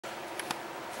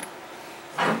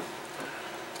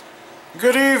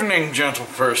Good evening, gentle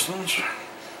persons,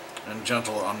 and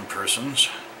gentle unpersons,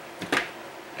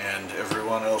 and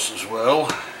everyone else as well.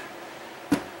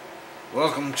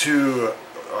 Welcome to,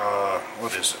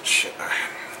 what is it? Shit, I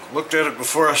looked at it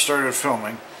before I started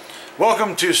filming.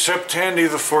 Welcome to Tandy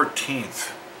the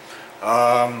 14th.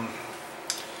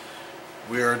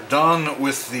 We are done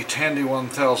with the Tandy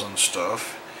 1000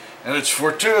 stuff, and it's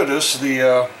fortuitous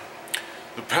the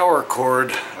power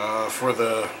cord for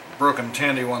the broken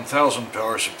Tandy 1000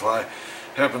 power supply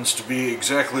happens to be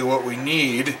exactly what we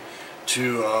need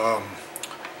to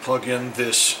plug in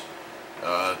this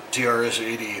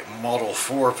TRS-80 Model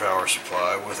 4 power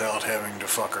supply without having to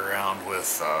fuck around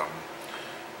with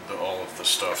all of the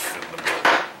stuff in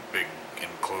the big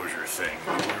enclosure thing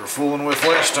that we were fooling with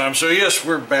last time. So yes,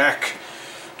 we're back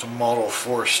to Model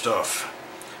 4 stuff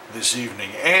this evening,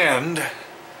 and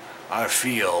I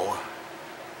feel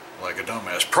like a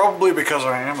dumbass. Probably because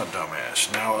I am a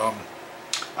dumbass. Now,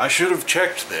 I should have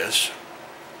checked this.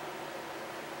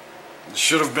 It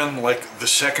should have been like the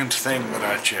second thing that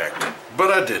I checked, but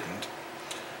I didn't.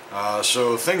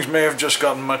 So things may have just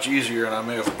gotten much easier, and I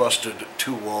may have busted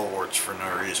 2 wall warts for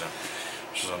no reason,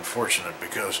 which is unfortunate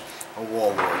because a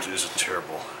wall wart is a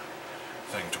terrible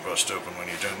thing to bust open when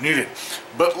you don't need it.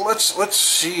 But let's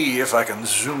see if I can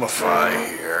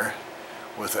zoomify here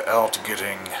without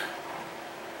getting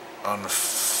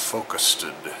unfocused.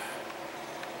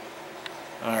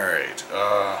 Alright,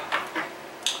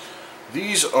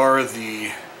 these are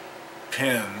the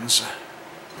pins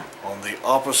on the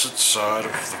opposite side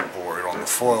of the board, on the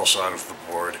foil side of the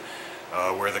board,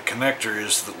 where the connector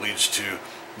is that leads to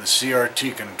the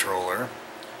CRT controller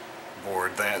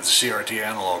board, the CRT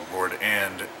analog board,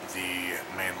 and the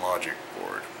main logic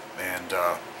board. And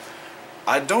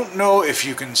I don't know if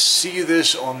you can see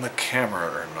this on the camera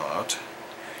or not,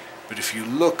 but if you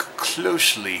look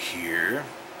closely here,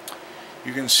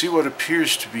 you can see what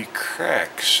appears to be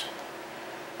cracks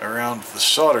around the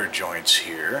solder joints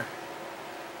here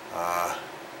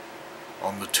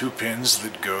on the 2 pins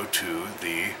that go to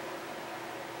the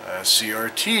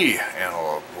CRT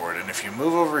analog board. And if you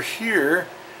move over here,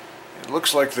 it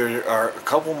looks like there are a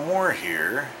couple more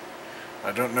here.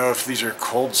 I don't know if these are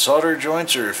cold solder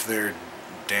joints or if they're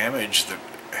damage that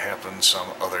happened some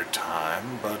other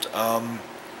time, but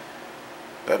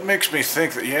that makes me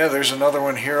think that, yeah, there's another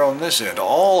one here on this end.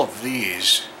 All of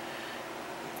these,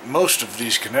 most of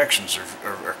these connections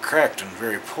are cracked and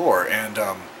very poor, and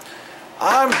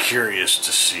I'm curious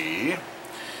to see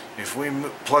if we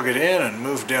plug it in and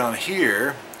move down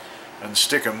here and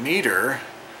stick a meter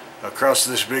across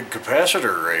this big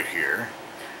capacitor right here,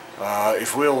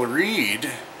 if we'll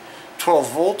read 12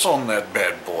 volts on that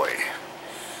bad boy.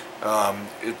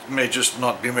 It may just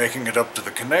not be making it up to the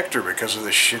connector because of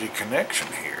this shitty connection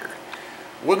here.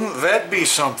 Wouldn't that be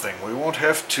something? We won't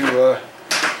have to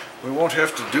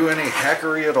do any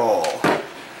hackery at all.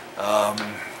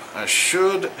 I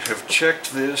should have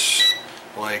checked this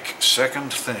like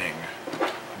second thing.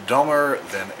 Dumber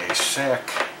than a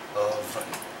sack of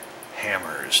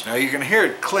hammers. Now you can hear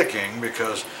it clicking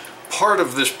because part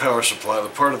of this power supply, the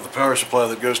part of the power supply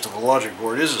that goes to the logic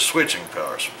board, is a switching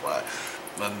power supply.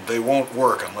 And they won't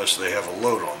work unless they have a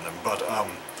load on them. But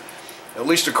at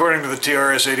least according to the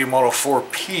TRS-80 Model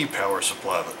 4P power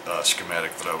supply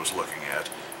schematic that I was looking at,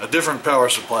 a different power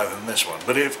supply than this one.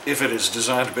 But if it is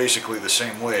designed basically the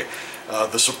same way,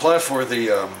 the supply for the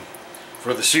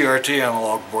CRT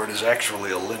analog board is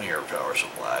actually a linear power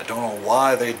supply. I don't know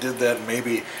why they did that.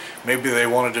 Maybe they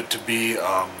wanted it to be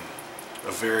a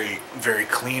very, very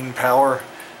clean power.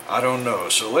 I don't know.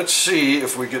 So let's see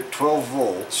if we get 12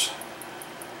 volts.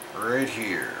 Right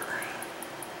here.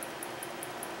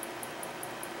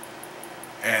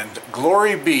 And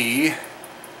glory be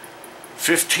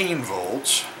 15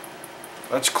 volts.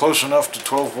 That's close enough to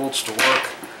 12 volts to work,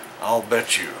 I'll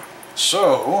bet you.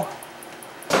 So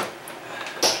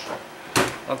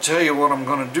I'll tell you what I'm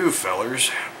going to do, fellers.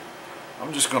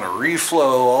 I'm just going to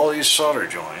reflow all these solder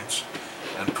joints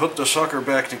and put the sucker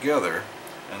back together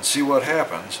and see what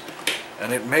happens.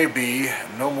 And it may be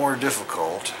no more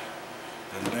difficult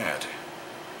than that.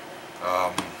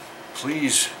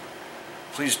 Please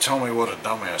tell me what a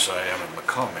dumbass I am in the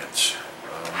comments,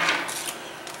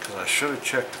 because I should have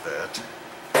checked that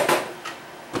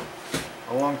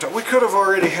a long time. We could have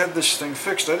already had this thing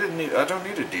fixed. I don't need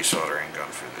a desoldering gun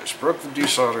for this. Broke the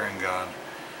desoldering gun.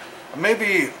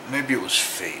 Maybe it was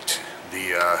fate.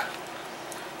 The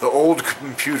old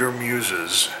computer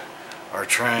muses are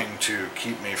trying to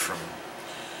keep me from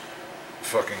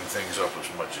fucking things up as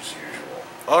much as usual.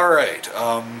 Alright,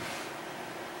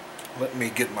 let me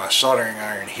get my soldering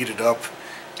iron heated up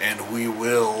and we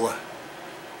will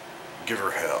give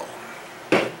her hell.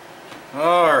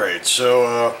 Alright,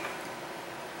 so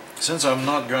since I'm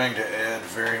not going to add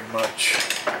very much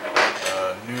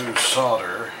new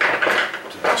solder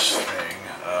to this thing,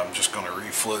 I'm just going to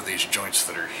reflow these joints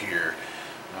that are here.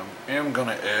 I am going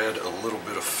to add a little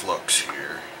bit of flux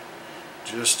here,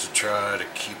 just to try to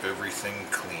keep everything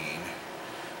clean.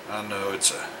 I know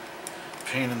it's a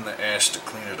pain in the ass to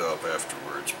clean it up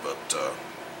afterwards, but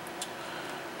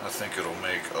I think it'll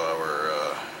make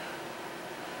our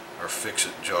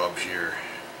fix-it job here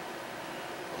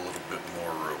a little bit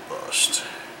more robust,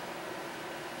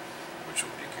 which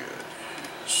will be good.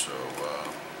 So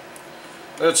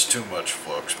that's too much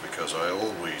flux because I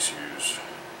always use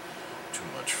too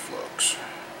much flux.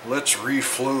 Let's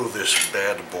reflow this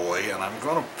bad boy, and I'm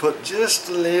going to put just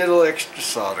a little extra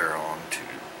solder on too.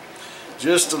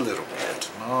 Just a little bit,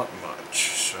 not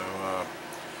much. So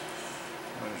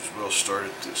might as well start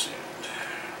at this end.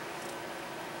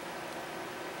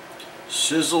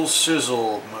 Sizzle,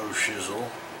 sizzle, mo shizzle.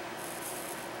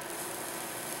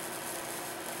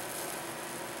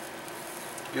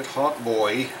 Get hot,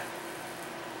 boy.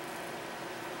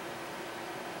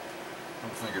 I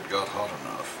don't think it got hot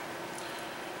enough.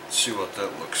 Let's see what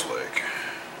that looks like.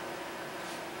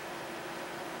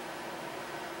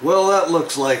 Well, that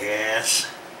looks like ass.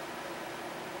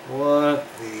 What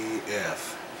the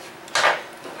F?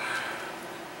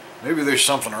 Maybe there's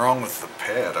something wrong with the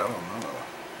pad, I don't know.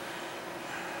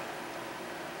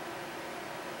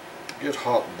 Get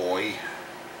hot, boy.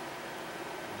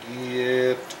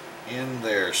 Get in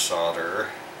there, solder.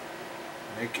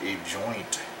 Make a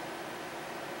joint.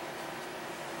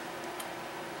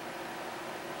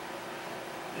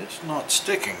 It's not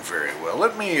sticking very well.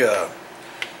 Let me,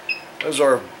 those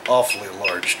are awfully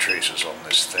large traces on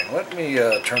this thing. Let me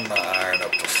turn the iron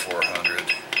up to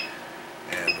 400,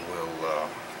 and we'll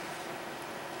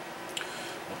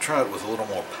try it with a little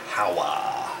more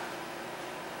power.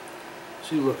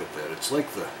 See, look at that. It's like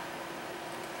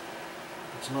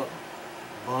it's not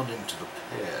bonding to the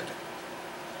pad.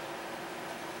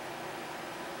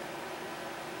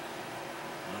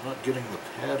 I'm not getting the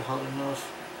pad hot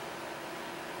enough.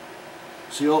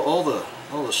 See, all the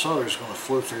solder is going to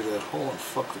flow through that hole and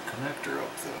fuck the connector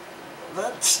up there.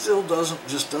 That still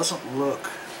just doesn't look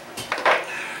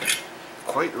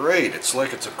quite right. It's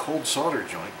like it's a cold solder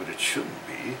joint, but it shouldn't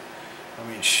be. I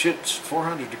mean, shit,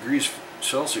 400 degrees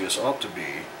Celsius ought to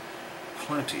be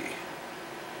plenty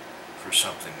for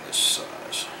something this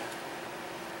size.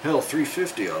 Hell,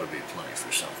 350 ought to be plenty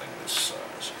for something this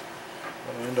size.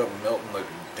 I'm going to end up melting the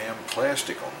damn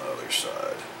plastic on the other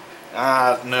side.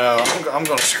 No, I'm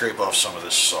going to scrape off some of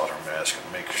this solder mask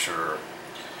and make sure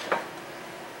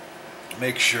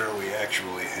we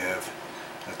actually have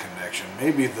a connection.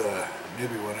 Maybe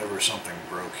whenever something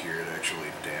broke here, it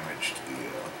actually damaged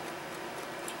the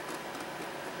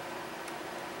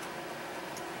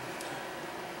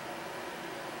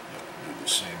do the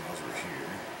same over here.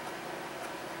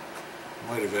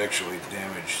 Might have actually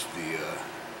damaged the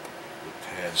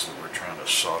pads that we're trying to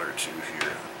solder to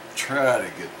here. Try to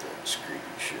get that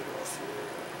scrapey shit off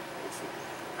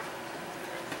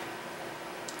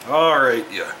there. Alright,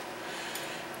 you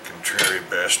contrary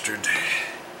bastard.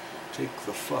 Take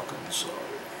the fucking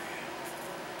solder.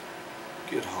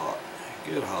 Get hot.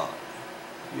 Get hot.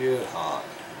 Get hot.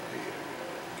 There you go.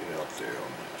 Get out there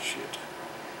on that shit.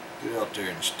 Get out there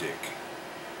and stick.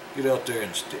 Get out there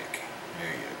and stick.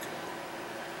 There you go.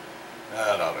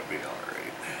 That ought to be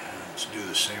alright. Let's do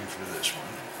the same for this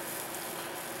one.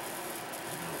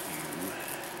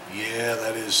 Yeah,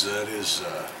 that is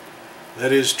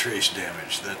trace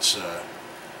damage. That's a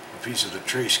piece of the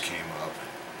trace came up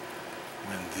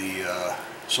when the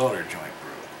solder joint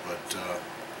broke. But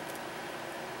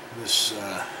this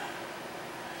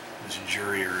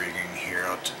jury rigging here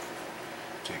ought to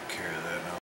take care of that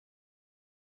now.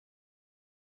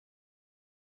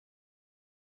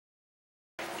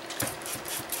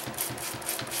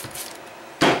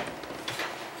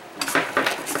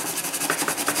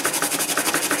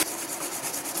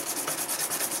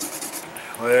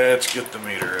 Let's get the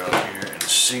meter out here and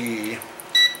see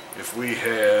if we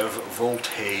have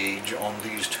voltage on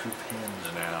these two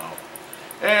pins now.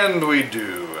 And we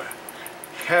do.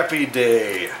 Happy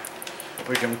day.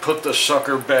 We can put the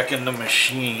sucker back in the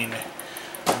machine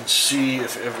and see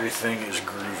if everything is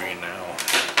groovy now.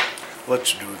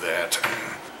 Let's do that.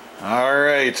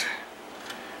 Alright.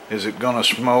 Is it gonna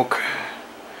smoke?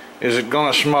 Is it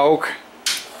gonna smoke?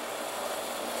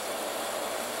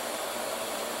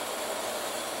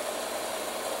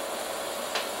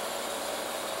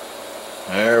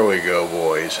 There we go,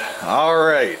 boys.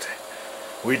 Alright.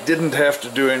 We didn't have to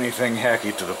do anything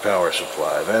hacky to the power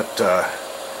supply.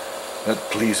 That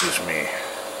pleases me.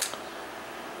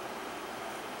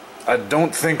 I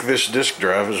don't think this disk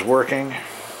drive is working.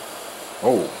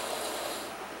 Oh.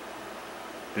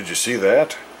 Did you see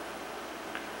that?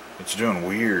 It's doing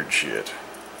weird shit.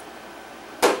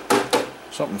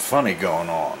 Something funny going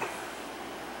on.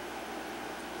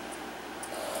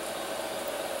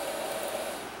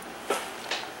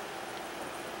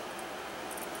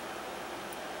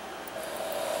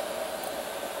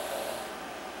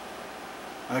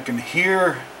 I can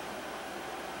hear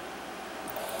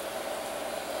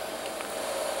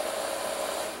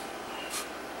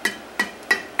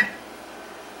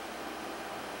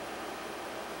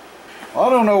I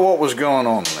don't know what was going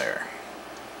on there.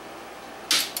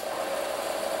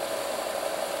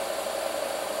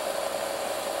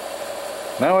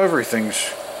 Now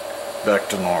everything's back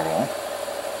to normal.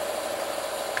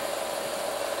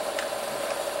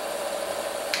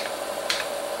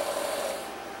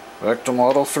 Back to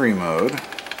Model 3 mode.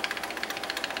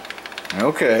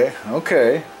 Okay,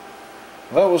 okay.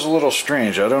 That was a little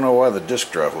strange. I don't know why the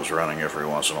disk drive was running every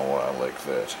once in a while like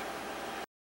that.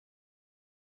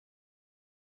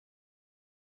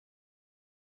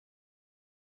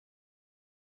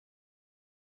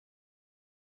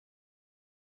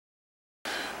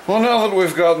 Well, now that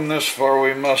we've gotten this far,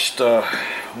 we must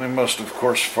of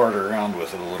course fart around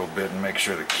with it a little bit and make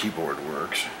sure the keyboard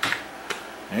works.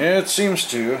 It seems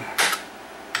to.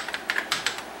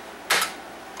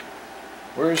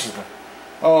 Where is the...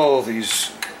 Oh,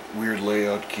 these weird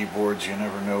layout keyboards, you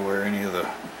never know where any of the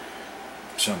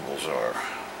symbols are.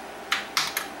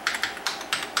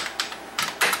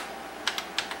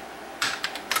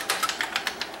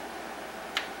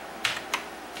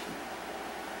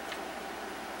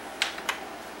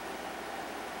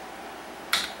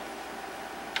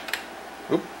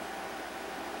 Oop.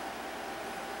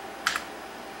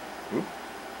 Oop.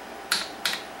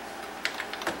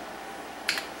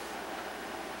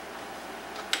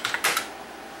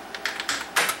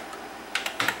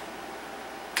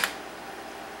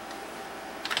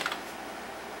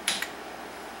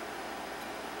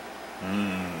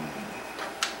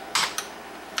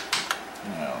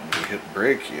 Now, we hit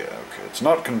brake, yeah, okay. It's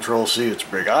not Control-C, it's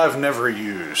brake. I've never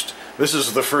used. This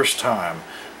is the first time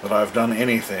that I've done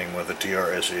anything with a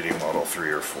TRS-80 Model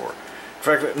 3 or 4. In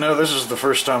fact, no, this is the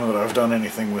first time that I've done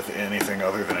anything with anything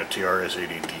other than a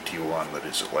TRS-80 DT1 that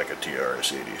is like a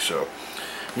TRS-80, so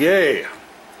yay!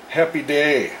 Happy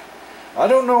day! I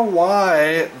don't know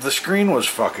why the screen was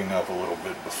fucking up a little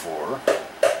bit before.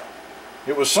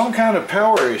 It was some kind of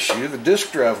power issue. The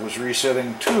disk drive was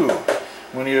resetting too.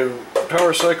 When you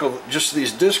power cycle just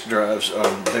these disk drives,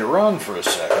 they run for a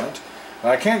second.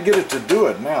 I can't get it to do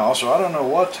it now, so I don't know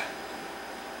what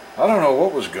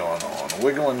was going on.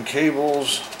 Wiggling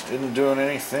cables, isn't doing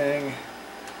anything.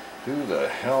 Who the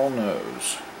hell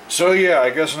knows? So yeah, I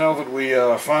guess now that we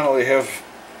finally have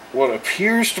what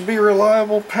appears to be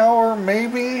reliable power,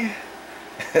 maybe?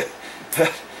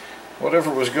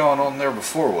 Whatever was going on there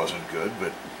before wasn't good,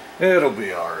 but it'll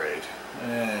be alright.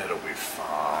 It'll be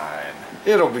fine.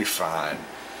 It'll be fine.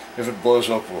 If it blows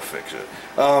up, we'll fix it.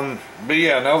 But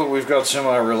yeah, now that we've got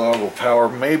semi-reliable power,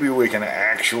 maybe we can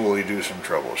actually do some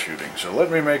troubleshooting. So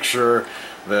let me make sure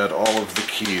that all of the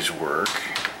keys work.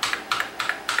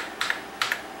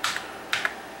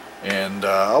 And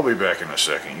I'll be back in a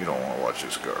second. You don't want to watch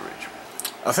this garbage.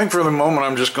 I think for the moment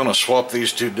I'm just going to swap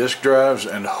these two disk drives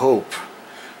and hope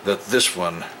that this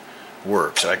one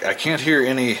works. I can't hear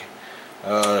any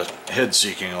head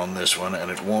seeking on this one, and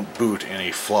it won't boot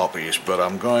any floppies, but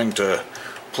I'm going to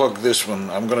plug this one.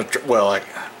 I'm going to, well,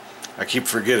 I keep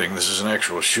forgetting this is an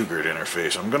actual Shugart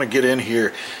interface. I'm going to get in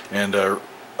here and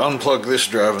unplug this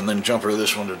drive and then jumper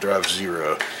this one to drive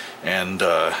 0 and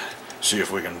see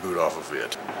if we can boot off of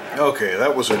it. Okay,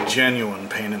 that was a genuine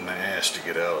pain in the ass to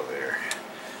get out of there,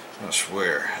 I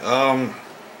swear.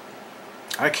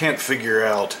 I can't figure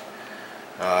out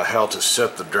how to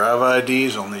set the drive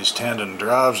IDs on these tandem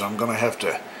drives. I'm going to have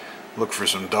to look for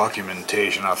some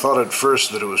documentation. I thought at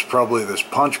first that it was probably this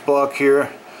punch block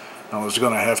here. I was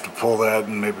going to have to pull that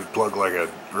and maybe plug like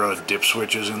a row of dip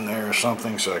switches in there or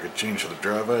something so I could change the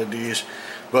drive IDs.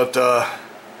 But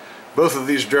both of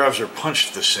these drives are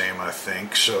punched the same, I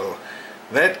think, so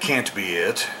that can't be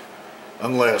it,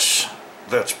 unless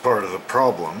that's part of the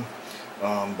problem.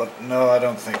 But no, I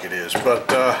don't think it is. But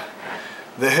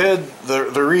the head,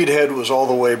 the read head was all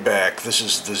the way back. This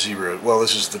is the 0. Well,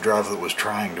 this is the drive that was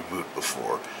trying to boot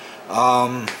before.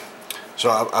 So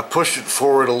I pushed it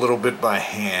forward a little bit by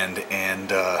hand,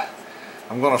 and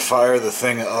I'm going to fire the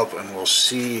thing up, and we'll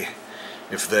see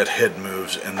if that head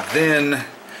moves, and then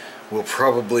we'll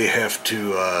probably have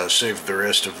to save the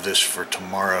rest of this for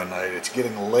tomorrow night. It's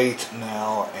getting late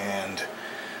now, and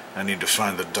I need to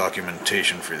find the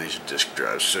documentation for these disk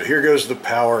drives. So here goes the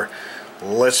power.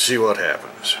 Let's see what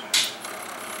happens.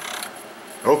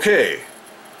 Okay,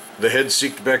 the head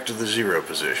seeked back to the 0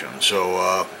 position.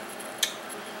 So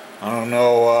I don't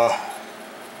know.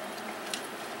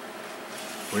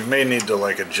 We may need to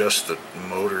like adjust the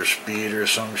motor speed or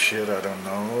some shit. I don't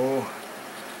know.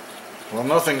 Well,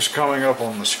 nothing's coming up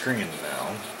on the screen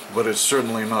now, but it's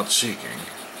certainly not seeking.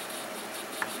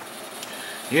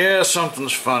 Yeah,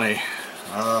 something's funny.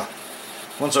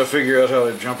 Once I figure out how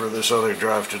to jumper this other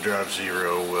drive to drive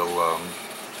 0,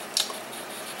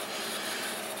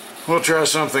 we'll try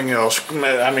something else.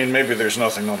 I mean, maybe there's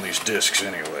nothing on these discs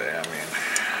anyway. I mean,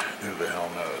 who the hell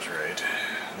knows, right?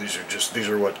 These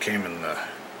are what came in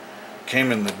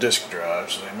the disk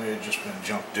drives. They may have just been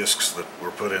junk discs that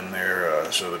were put in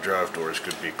there so the drive doors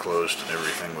could be closed and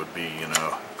everything would be, you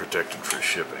know, protected for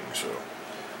shipping. So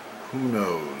who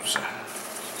knows?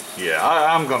 Yeah,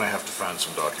 I'm gonna have to find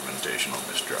some documentation on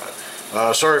this drive.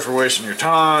 Sorry for wasting your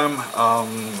time.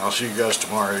 I'll see you guys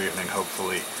tomorrow evening,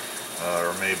 hopefully.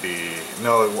 Or maybe,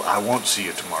 no, I won't see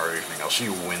you tomorrow evening. I'll see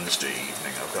you Wednesday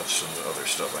evening. I've got some other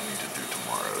stuff I need to do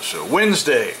tomorrow. So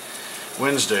Wednesday,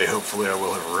 hopefully I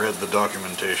will have read the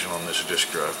documentation on this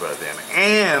disk drive by then.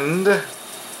 And,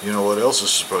 you know what else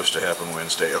is supposed to happen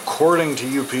Wednesday? According to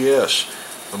UPS,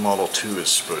 the Model 2 is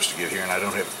supposed to get here, and I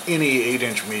don't have any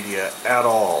 8-inch media at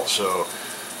all. So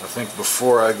I think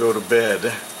before I go to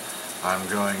bed, I'm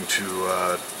going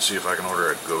to see if I can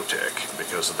order a GoTech,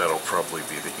 because that'll probably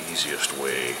be the easiest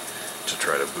way to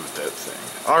try to boot that thing.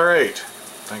 Alright,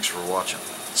 thanks for watching.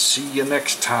 See you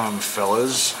next time,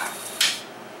 fellas.